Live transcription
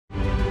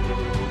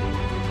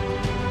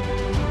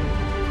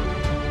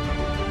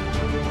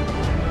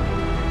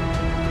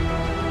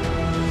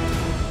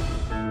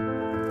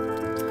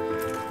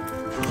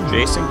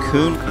Jason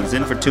Koon is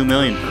in for $2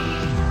 million.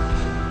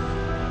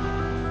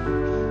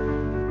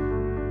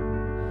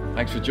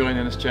 Thanks for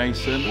joining us,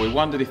 Jason. We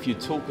wondered if you'd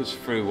talk us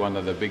through one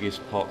of the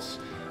biggest pots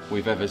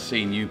we've ever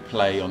seen you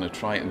play on a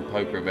Triton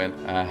poker event,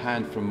 a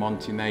hand from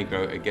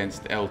Montenegro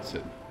against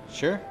Elton.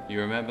 Sure.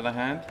 You remember the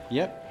hand?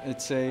 Yep,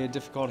 it's a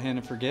difficult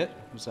hand to forget.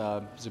 It was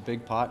a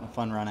big pot and a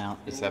fun run out.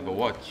 Let's have a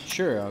watch.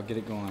 Sure, I'll get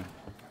it going.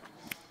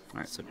 All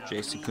right, so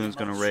Jason Koon's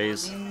going to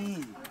raise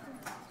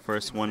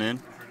first one in.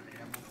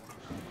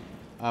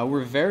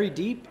 We're very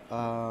deep.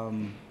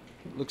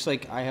 Looks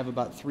like I have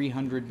about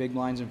 300 big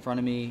blinds in front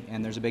of me,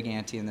 and there's a big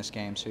ante in this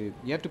game, so you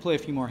have to play a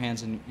few more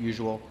hands than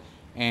usual,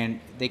 and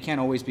they can't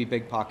always be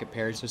big pocket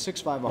pairs, so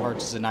 6-5 of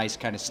hearts is a nice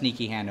kind of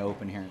sneaky hand to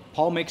open here.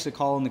 Paul makes a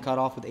call in the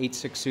cutoff with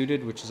 8-6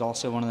 suited, which is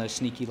also one of those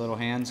sneaky little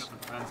hands.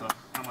 Depends on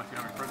how much you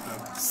have in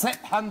crypto. Set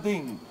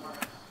hunting.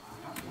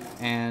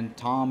 And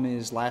Tom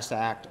is last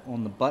act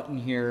on the button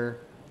here,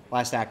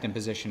 last act in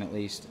position at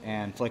least,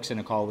 and flicks in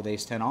a call with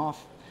ace-10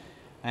 off.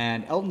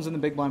 And Elton's in the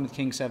big blind with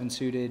king-7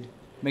 suited.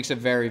 Makes a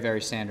very, very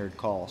standard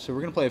call. So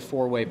we're going to play a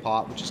four-way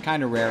pot, which is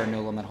kind of rare in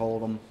no limit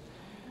hold'em.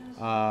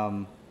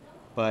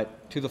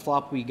 But to the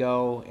flop we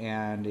go,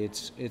 and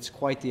it's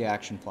quite the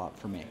action flop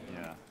for me.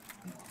 Yeah.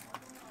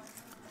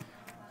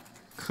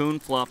 Koon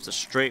flops a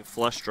straight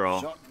flush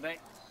draw.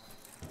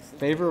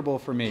 Favorable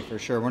for me, for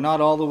sure. We're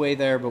not all the way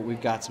there, but we've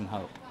got some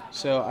hope.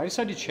 So I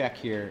decided to check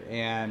here,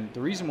 and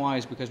the reason why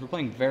is because we're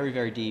playing very,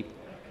 very deep,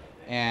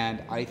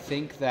 and I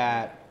think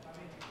that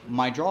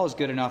my draw is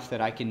good enough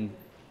that I can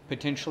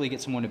potentially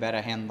get someone to bet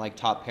a hand like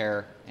top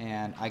pair,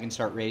 and I can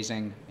start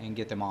raising and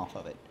get them off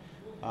of it.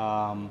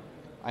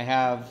 I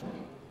have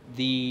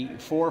the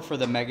 4 for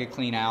the mega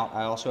clean out.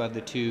 I also have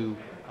the 2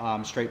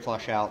 straight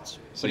flush outs.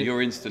 So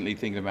you're instantly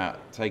thinking about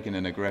taking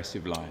an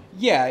aggressive line?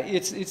 Yeah,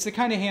 it's the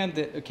kind of hand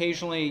that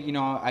occasionally, you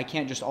know, I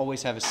can't just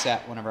always have a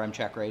set whenever I'm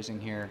check raising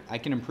here. I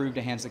can improve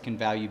to hands that can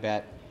value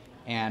bet,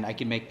 and I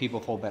can make people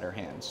fold better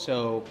hands.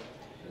 So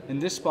in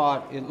this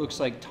spot, it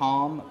looks like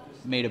Tom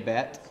made a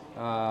bet,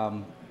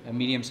 a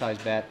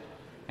medium-sized bet,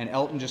 and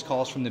Elton just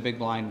calls from the big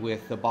blind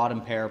with the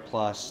bottom pair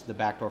plus the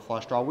backdoor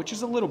flush draw, which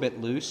is a little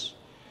bit loose.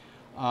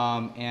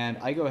 And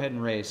I go ahead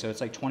and raise, so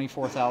it's like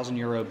 24,000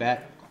 euro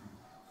bet.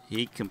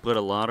 He can put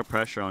a lot of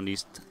pressure on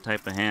these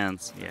type of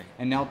hands. Yeah.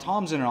 And now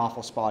Tom's in an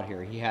awful spot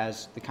here. He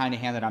has the kind of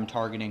hand that I'm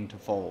targeting to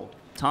fold.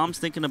 Tom's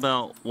thinking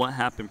about what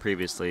happened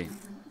previously.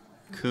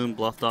 Koon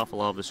bluffed off a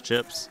lot of his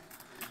chips.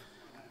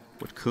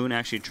 Would Koon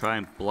actually try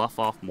and bluff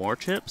off more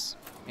chips?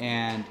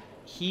 And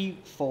he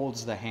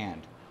folds the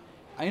hand.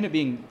 I end up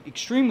being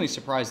extremely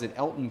surprised that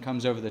Elton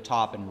comes over the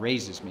top and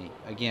raises me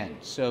again.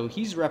 So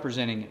he's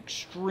representing an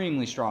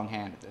extremely strong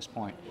hand at this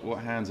point. What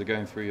hands are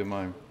going through your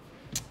mind?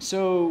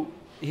 So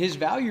his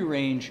value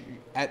range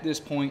at this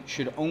point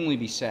should only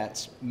be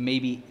sets,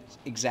 maybe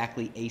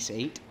exactly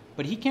ace-8.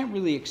 But he can't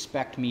really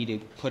expect me to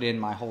put in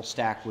my whole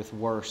stack with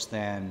worse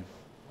than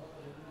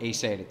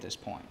ace-8 at this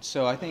point.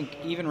 So I think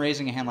even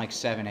raising a hand like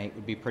 7-8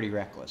 would be pretty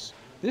reckless.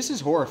 This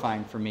is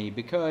horrifying for me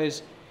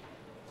because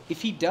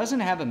if he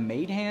doesn't have a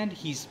made hand,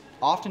 he's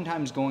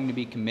oftentimes going to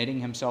be committing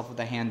himself with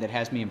a hand that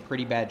has me in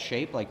pretty bad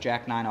shape, like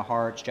Jack-9 of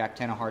hearts,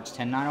 Jack-10 of hearts,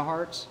 10-9 of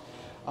hearts.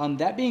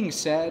 That being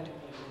said,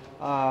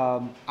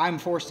 I'm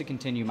forced to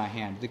continue my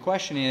hand. The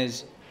question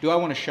is, do I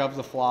want to shove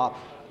the flop?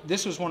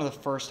 This was one of the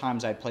first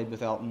times I played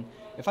with Elton.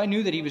 If I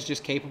knew that he was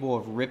just capable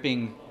of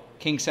ripping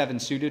King-7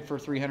 suited for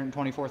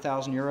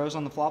 324,000 euros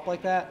on the flop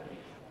like that,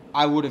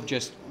 I would have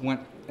just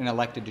went and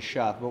elected to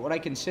shove. But what I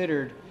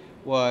considered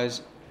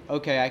was,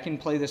 okay, I can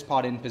play this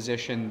pot in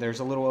position, there's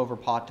a little over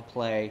pot to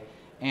play,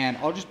 and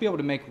I'll just be able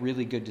to make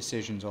really good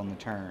decisions on the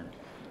turn.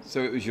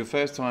 So it was your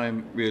first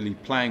time really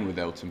playing with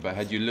Elton, but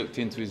had you looked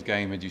into his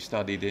game, had you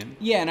studied him?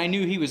 Yeah, and I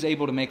knew he was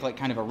able to make like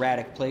kind of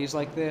erratic plays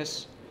like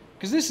this,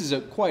 because this is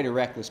quite a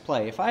reckless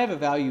play. If I have a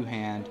value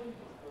hand,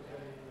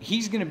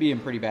 he's going to be in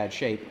pretty bad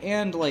shape,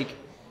 and like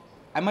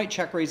I might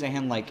check raise a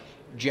hand like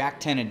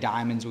Jack-10 of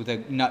diamonds with a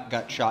nut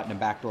gut shot and a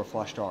backdoor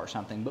flush draw or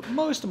something, but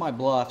most of my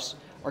bluffs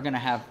are going to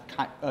have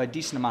a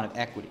decent amount of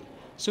equity.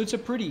 So it's a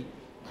pretty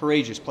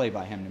courageous play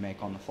by him to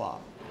make on the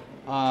flop.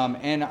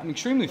 And I'm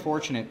extremely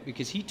fortunate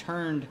because he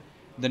turned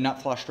the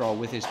nut flush draw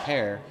with his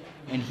pair,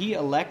 and he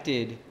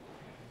elected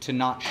to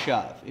not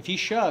shove. If he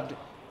shoved,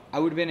 I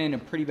would have been in a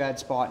pretty bad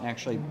spot and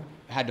actually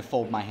had to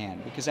fold my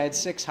hand because I had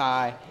 6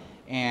 high,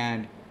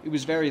 and it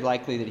was very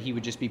likely that he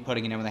would just be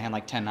putting it in with a hand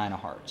like 10-9 of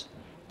hearts.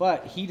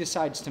 But he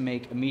decides to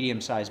make a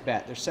medium-sized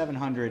bet. There's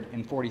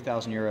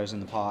 740,000 euros in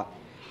the pot,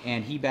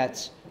 and he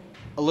bets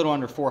a little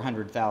under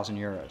 400,000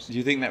 euros. Do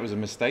you think that was a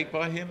mistake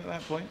by him at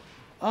that point?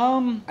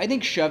 I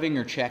think shoving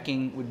or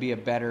checking would be a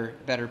better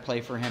play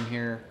for him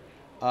here.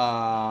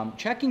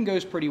 Checking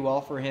goes pretty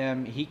well for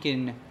him.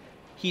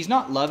 He's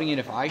not loving it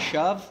if I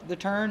shove the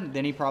turn,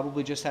 then he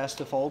probably just has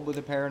to fold with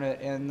a pair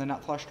and the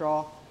nut flush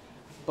draw.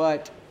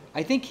 But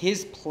I think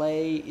his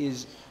play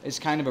is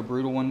kind of a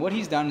brutal one. What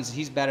he's done is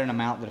he's bet an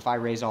amount that if I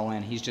raise all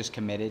in, he's just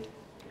committed.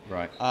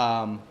 Right.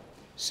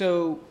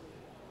 So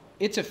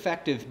it's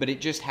effective, but it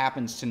just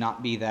happens to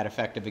not be that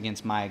effective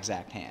against my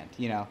exact hand,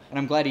 you know. And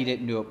I'm glad he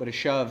didn't do it, but a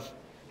shove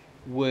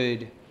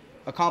would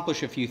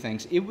accomplish a few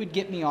things. It would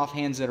get me off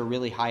hands that are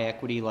really high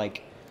equity,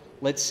 like,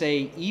 let's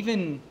say,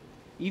 even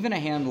a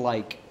hand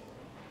like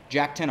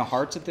Jack 10 of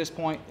hearts at this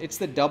point. It's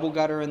the double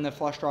gutter and the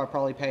flush draw I'd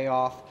probably pay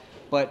off,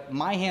 but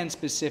my hand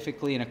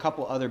specifically and a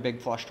couple other big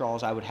flush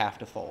draws I would have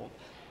to fold.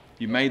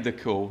 You made the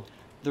call.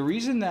 The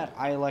reason that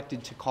I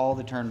elected to call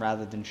the turn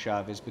rather than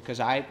shove is because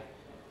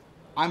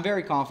I'm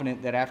very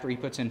confident that after he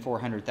puts in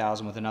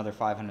 400,000 with another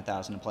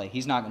 500,000 to play,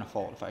 he's not going to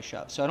fold if I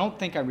shove. So I don't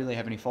think I really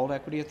have any fold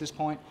equity at this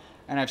point,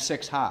 and I have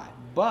 6 high.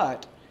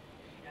 But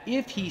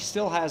if he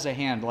still has a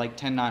hand like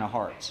 10-9 of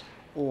hearts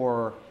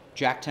or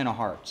Jack 10 of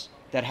hearts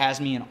that has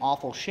me in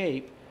awful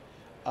shape,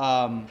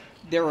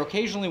 there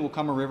occasionally will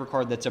come a river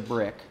card that's a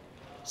brick,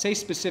 say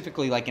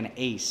specifically like an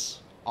ace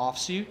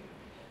offsuit,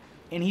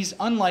 and he's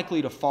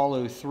unlikely to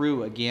follow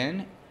through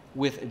again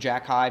with a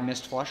jack high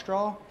missed flush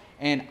draw,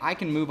 and I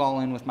can move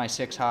all in with my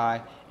 6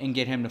 high and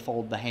get him to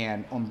fold the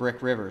hand on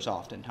brick rivers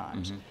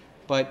oftentimes.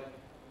 But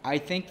I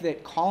think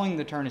that calling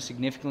the turn is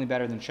significantly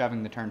better than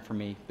shoving the turn for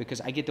me, because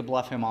I get to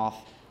bluff him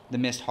off the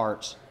missed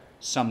hearts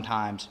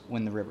sometimes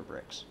when the river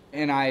bricks.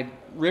 And I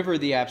river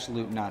the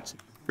absolute nuts.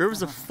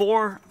 River's a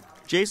 4.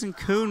 Jason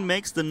Koon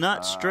makes the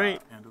nut straight.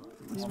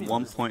 It's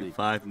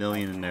 1.5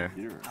 million in there.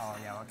 Oh,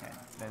 yeah, okay.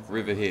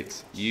 River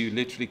hits. You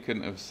literally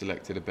couldn't have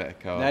selected a better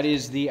card. That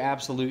is the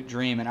absolute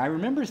dream. And I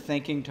remember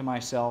thinking to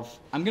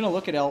myself, I'm going to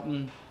look at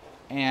Elton,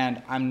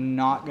 and I'm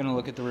not going to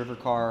look at the river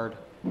card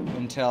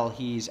until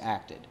he's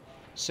acted.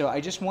 So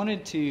I just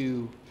wanted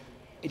to...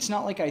 It's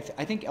not like I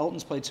think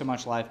Elton's played so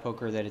much live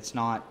poker that it's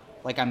not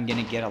like I'm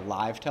going to get a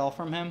live tell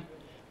from him.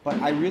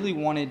 But I really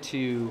wanted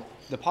to...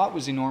 The pot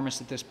was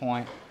enormous at this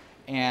point,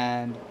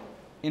 and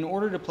in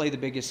order to play the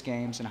biggest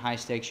games and high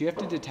stakes, you have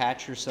to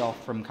detach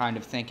yourself from kind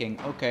of thinking,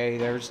 okay,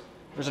 there's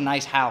a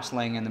nice house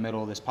laying in the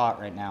middle of this pot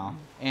right now.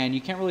 And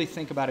you can't really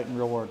think about it in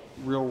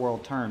real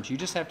world terms. You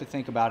just have to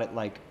think about it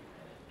like,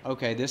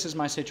 okay, this is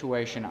my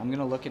situation. I'm going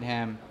to look at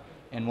him,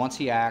 and once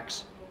he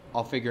acts,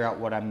 I'll figure out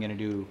what I'm going to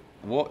do.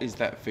 What is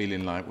that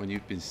feeling like when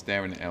you've been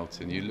staring at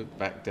Elton, you look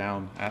back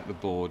down at the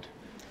board,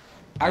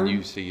 and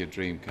you see your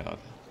dream card?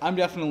 I'm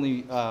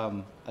definitely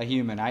a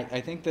human. I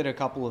think that a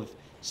couple of,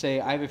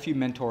 say, I have a few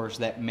mentors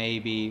that may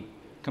be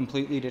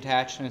completely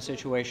detached in a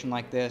situation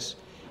like this,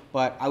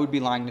 but I would be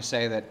lying to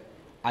say that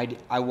I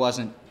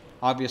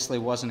obviously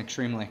wasn't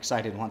extremely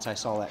excited once I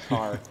saw that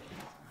card.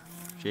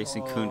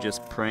 Jason Koon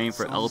just praying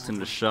for Elton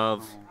to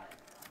shove.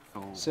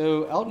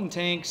 So Elton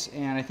tanks,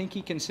 and I think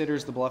he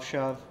considers the bluff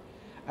shove,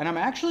 and I'm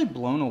actually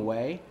blown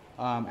away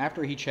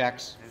after he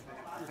checks.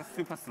 It's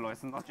super slow,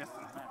 it's not just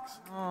an axe.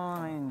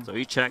 So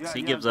he checks,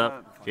 he gives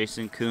up.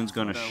 Jason Koon's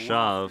going to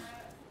shove.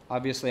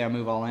 Obviously, I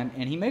move all in,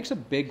 and he makes a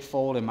big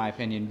fold, in my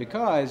opinion,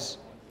 because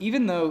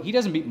even though he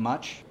doesn't beat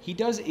much, he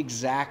does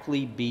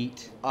exactly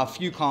beat a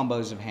few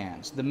combos of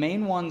hands. The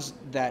main ones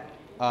that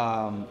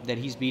that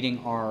he's beating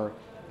are,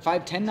 if I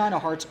have 10-9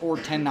 of hearts or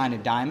 10-9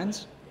 of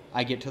diamonds,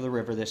 I get to the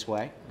river this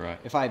way. Right.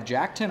 If I have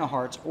Jack 10 of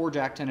hearts or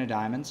Jack 10 of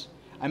diamonds,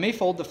 I may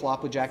fold the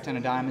flop with Jack 10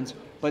 of diamonds,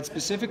 but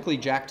specifically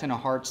Jack 10 of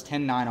hearts,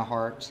 10-9 of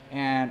hearts,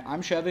 and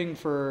I'm shoving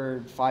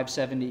for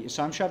 570,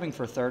 so I'm shoving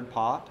for third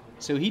pot.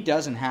 So he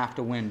doesn't have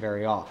to win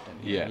very often.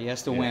 Yeah. He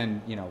has to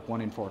win,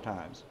 1 in 4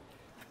 times.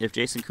 If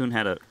Jason Koon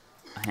had a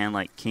hand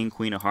like King,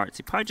 Queen of Hearts,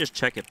 he'd probably just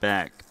check it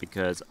back,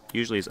 because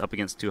usually he's up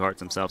against 2 hearts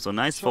himself. So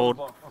nice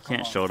fold,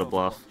 can't show the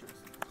bluff.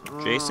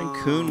 Jason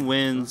Koon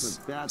wins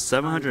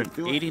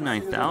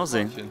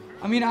 789,000.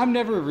 I mean, I'm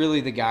never really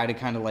the guy to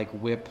kind of like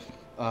whip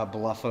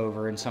bluff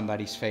over in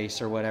somebody's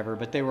face or whatever,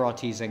 but they were all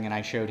teasing, and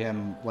I showed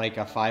him like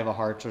a 5 of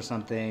hearts or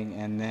something,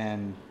 and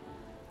then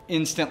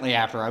instantly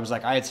after, I was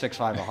like, I had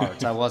 6-5 of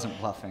hearts. I wasn't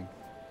bluffing.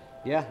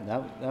 Yeah,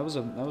 that was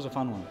a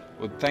fun one.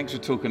 Well, thanks for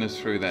talking us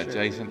through that,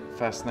 Jason.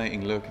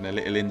 Fascinating look and a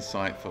little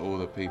insight for all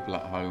the people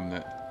at home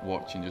that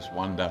watch and just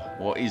wonder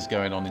what is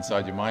going on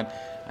inside your mind.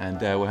 And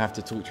we'll have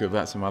to talk to you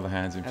about some other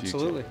hands in future.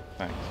 Absolutely.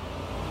 Thanks.